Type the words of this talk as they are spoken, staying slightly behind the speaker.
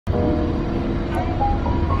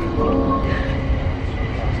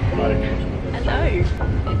Hello.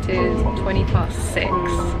 It is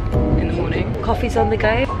 6:20 in the morning. Coffee's on the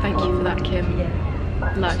go. Thank you for that, Kim. Yeah.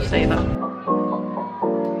 Lifesaver.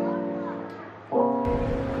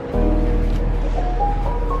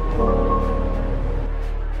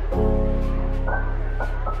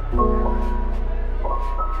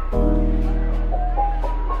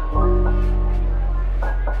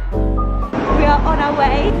 We are on our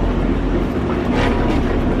way.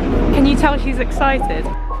 Can you tell she's excited?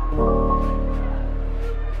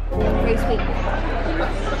 Very sweet.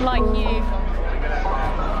 Like you.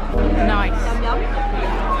 Nice. Yum yum.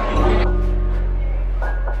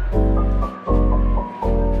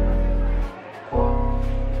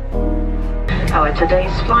 Our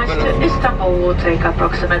today's flight to Istanbul will take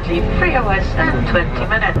approximately 3 hours and 20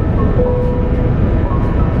 minutes.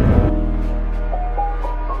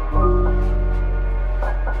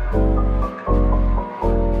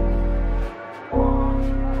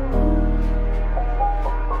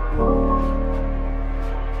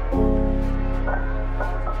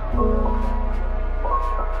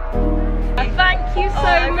 Thank you so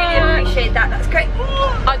I much. really appreciate that. That's great.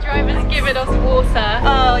 Our driver's given us water.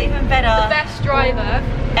 Oh, even better. The best driver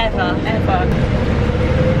Ever.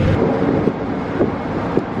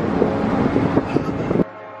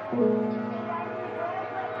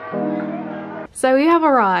 So we have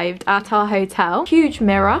arrived at our hotel. Huge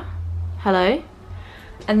mirror. Hello.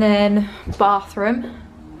 And then bathroom.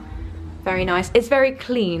 Very nice. It's very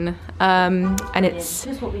clean. And it's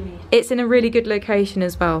Just what we need. it's in a really good location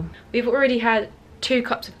as well. We've already had 2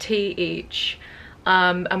 cups of tea each.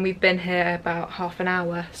 And we've been here about half an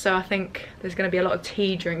hour, so I think there's going to be a lot of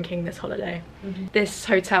tea drinking this holiday. This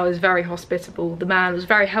hotel is very hospitable. The man was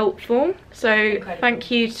very helpful, so Incredible.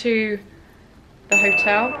 thank you to the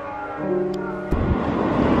hotel.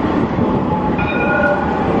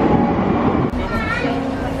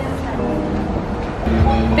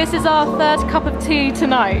 This is our 3rd cup of tea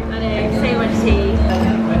tonight. I know, so much tea.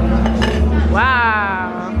 Wow.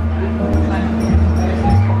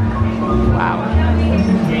 Wow.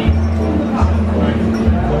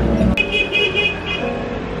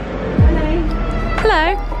 Hello.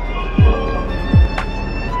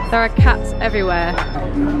 There are cats everywhere.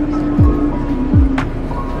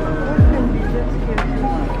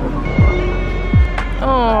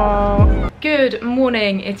 Oh. Good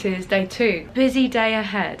morning, it is day 2. Busy day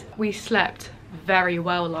ahead. We slept very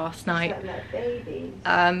well last night.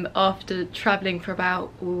 After travelling for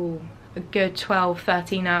about a good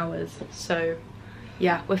 12-13 hours. So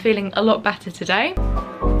yeah, we're feeling a lot better today.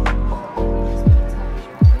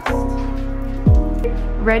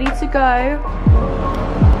 Ready to go.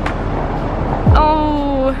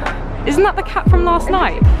 Oh, isn't that the cat from last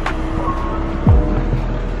night?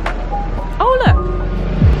 Oh look,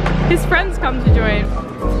 his friends come to join.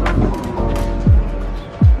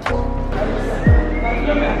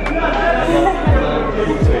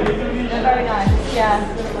 Very nice, yeah.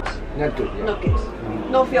 Not good. Not good.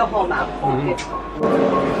 Not for your whole mouth. Good.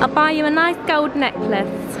 I'll buy you a nice gold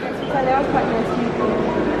necklace. So they are quite nice.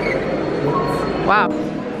 Wow.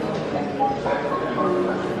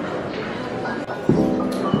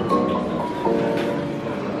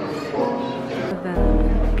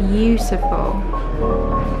 Beautiful.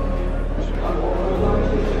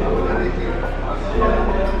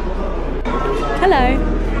 Hello.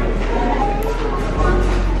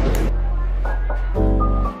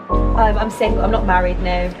 I'm single. I'm not married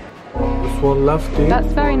now. This one left tea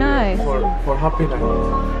That's very nice. for happy night.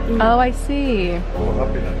 Oh, I see. For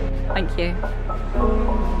happy night. Thank you.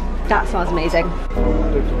 That smells amazing.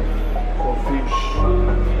 Potato, for fish,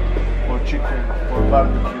 for chicken, for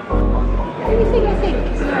barbecue. Anything I think.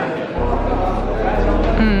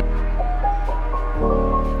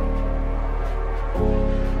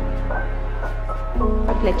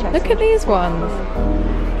 Look at these ones.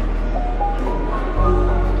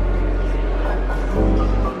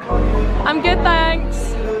 I'm good, thanks.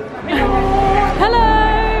 Hello.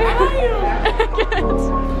 Good.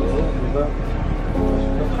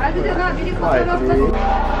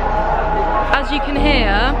 As you can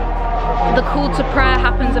hear, the call to prayer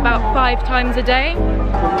happens about 5 times a day.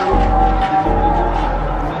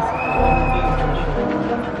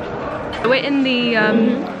 We're in the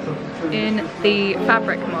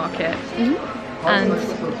fabric market, and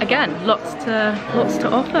again, lots to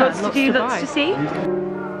offer, lots to do, lots to see. Look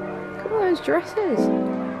at all those dresses.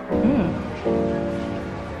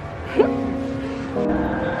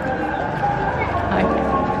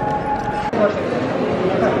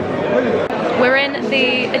 We're in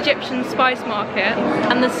the Egyptian spice market,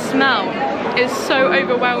 and the smell is so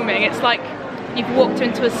overwhelming. It's like you've walked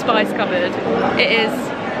into a spice cupboard. It is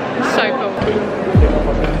So cool.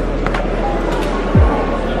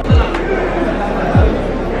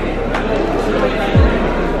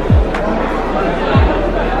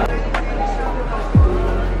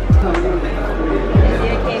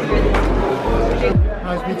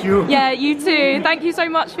 Nice to meet you. Yeah, you too. Thank you so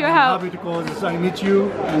much for your help. Happy to cause I meet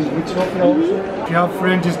you and meet Sophie also. If you have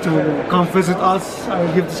friends to come visit us, I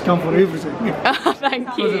will give discount for everything.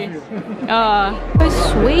 Thank you. Ah, oh,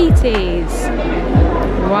 sweeties.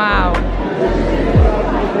 Wow.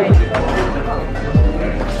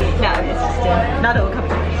 No, it's just not all come.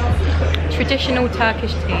 Traditional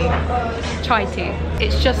Turkish tea, chai tea.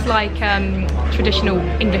 It's just like traditional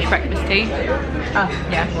English breakfast tea. Oh.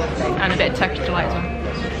 Yeah, and a bit of Turkish delight as well.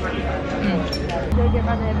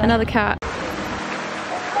 Another cat.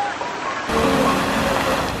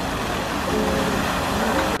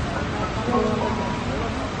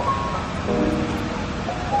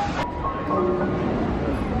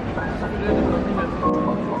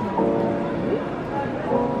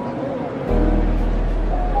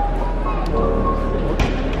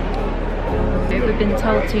 We've been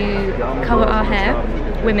told to cover our hair.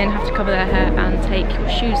 Women have to cover their hair and take your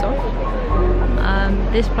shoes off.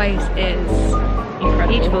 This place is incredible.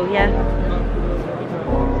 Beautiful, yeah.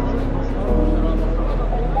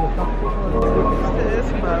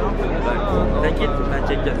 Ben git, ben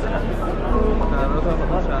çekeceğim sana.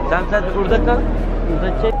 Sen burada kal,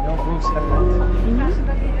 burada çek.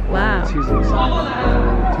 Wow.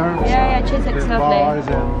 Yeah, Chiswick's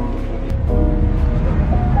lovely.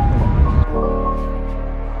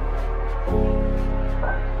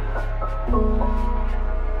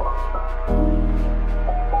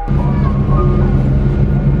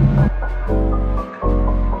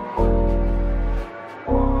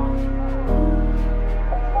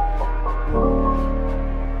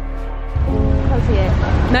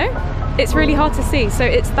 No? It's really hard to see, so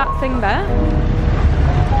it's that thing there.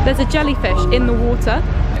 There's a jellyfish in the water.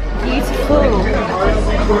 Beautiful.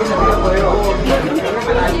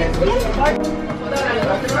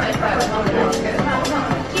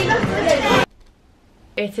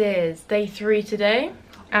 It is day 3 today,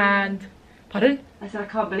 and pardon? I said I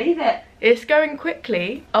can't believe it. It's going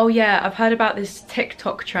quickly. Oh yeah, I've heard about this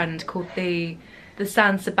TikTok trend called the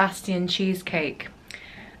San Sebastian cheesecake.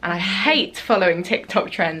 And I hate following TikTok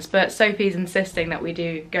trends, but Sophie's insisting that we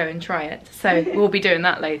do go and try it. So we'll be doing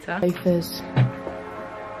that later. Sofas.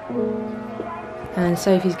 And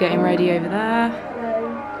Sophie's getting ready over there.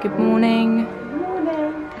 Hello. Good morning. Good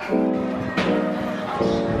morning.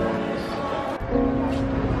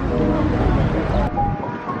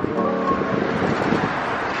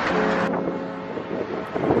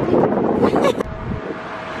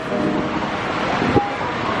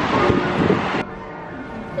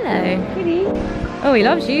 Hello. Kitty. Oh, he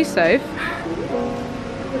loves you, Soph.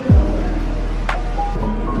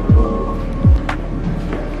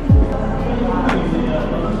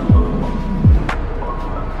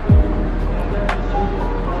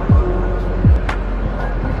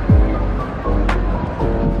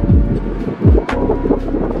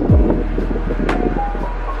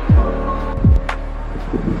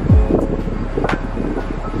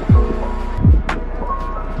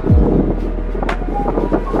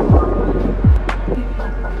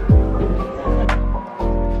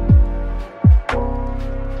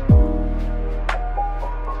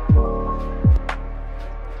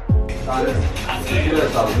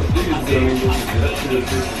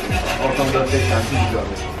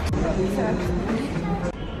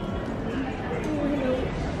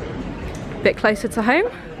 Bit closer to home.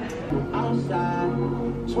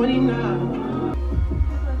 Outside, 29.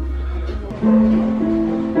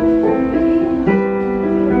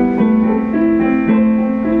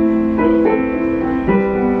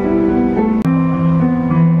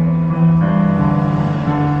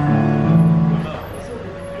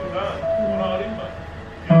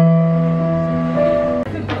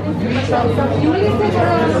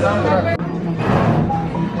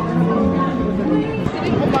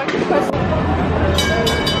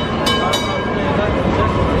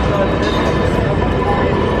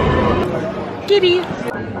 Giddy.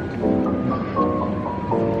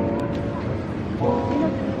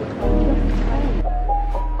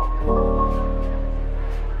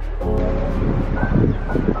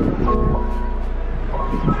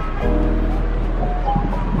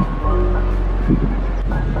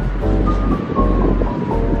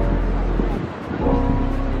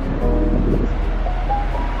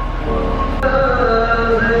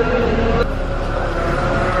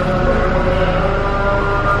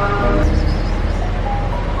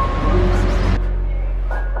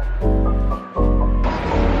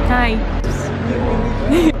 Hi.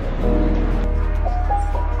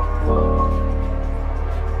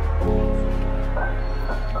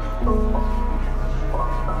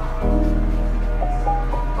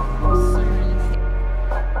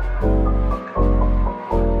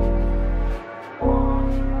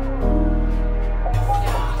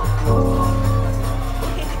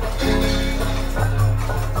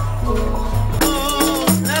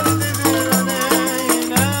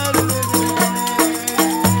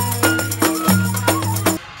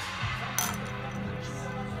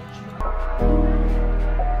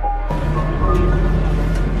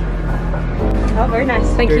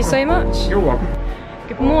 Thank you so much. You're welcome.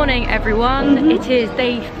 Good morning everyone, it is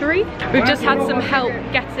day 3. We've just had some help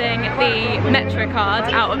getting the Metro card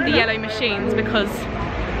out of the yellow machines because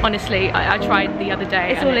honestly I tried the other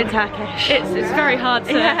day. It's all in Turkish. It's very hard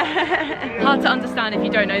to hard to understand if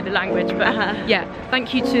you don't know the language, but yeah,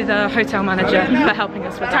 thank you to the hotel manager for helping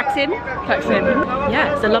us with that. Taksim.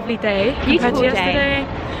 Yeah, it's a lovely day compared to yesterday.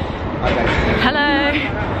 Hello.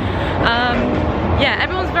 Yeah,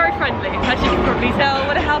 everyone's very friendly, as you can probably tell. They'll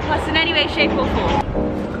want to help us in any way, shape or form.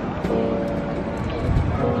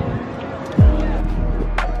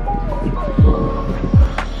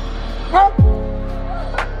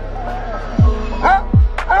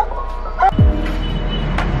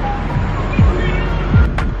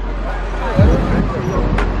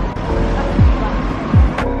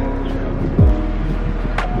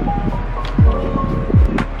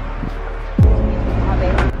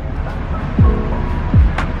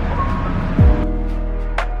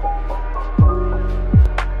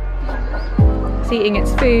 Eating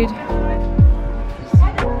its food.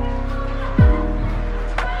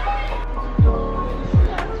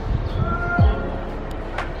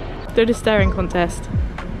 Did a staring contest.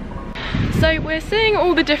 So we're seeing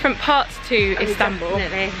all the different parts to Istanbul.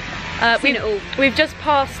 We've just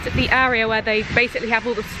passed the area where they basically have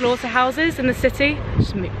all the slaughterhouses in the city.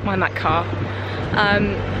 Just mind that car.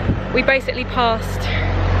 We basically passed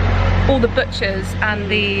all the butchers and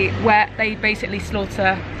where they basically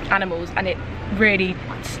slaughter animals, and it really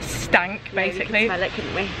stank basically. Yeah, we could smell it,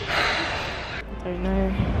 couldn't we? I don't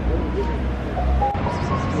know.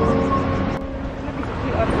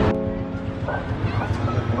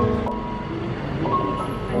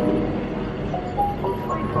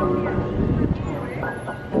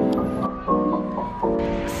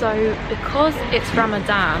 So because it's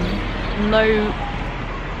Ramadan,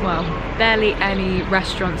 barely any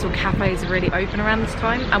restaurants or cafes are really open around this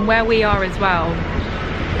time, and where we are as well,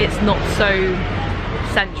 it's not so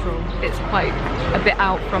central. It's quite a bit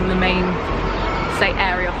out from the main, say,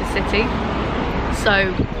 area of the city.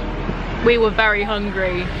 So we were very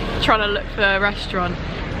hungry trying to look for a restaurant,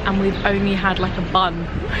 and we've only had like a bun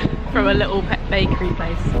from a little bakery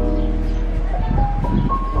place.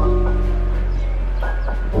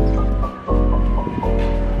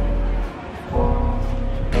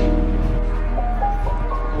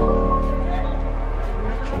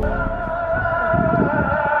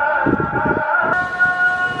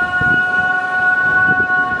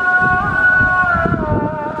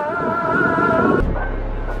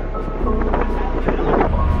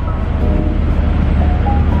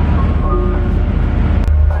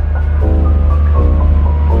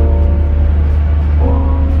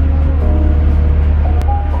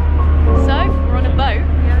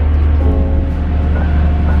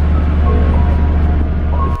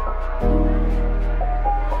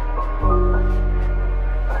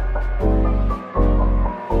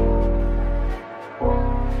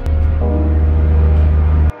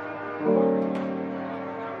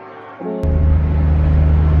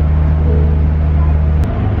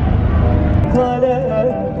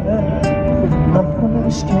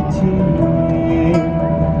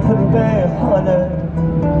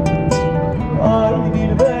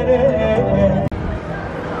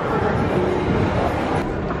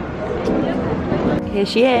 Here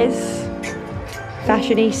she is,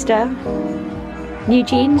 fashionista. New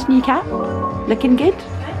jeans, new cap, looking good.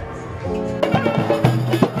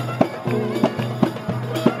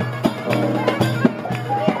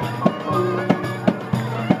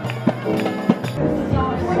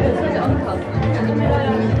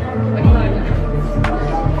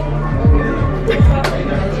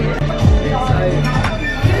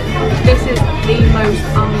 This is the most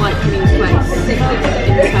unlikely place in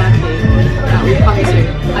Turkey that we've come to,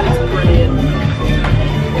 and it's brilliant.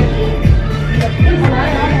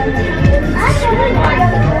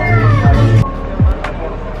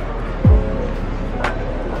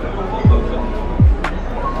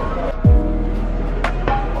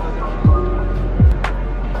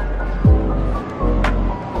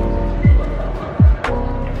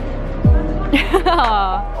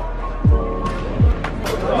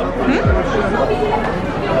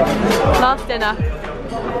 Last dinner.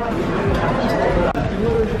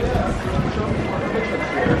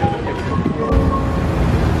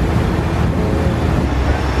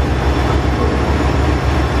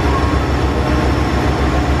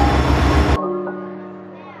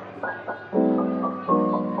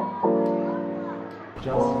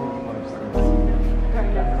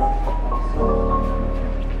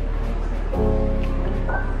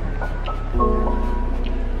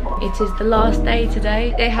 It is the last day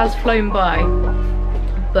today. It has flown by,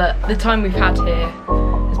 but the time we've had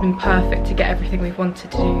here been perfect to get everything we've wanted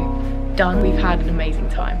to do done. We've had an amazing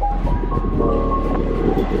time.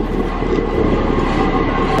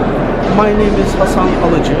 My name is Hasan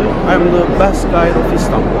Alıcı. I'm the best guide of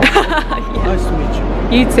Istanbul. Yeah. Nice to meet you.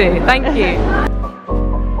 You too, thank you.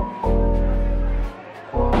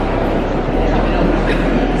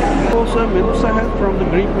 Also, Medusa head from the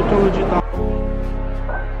Greek mythology.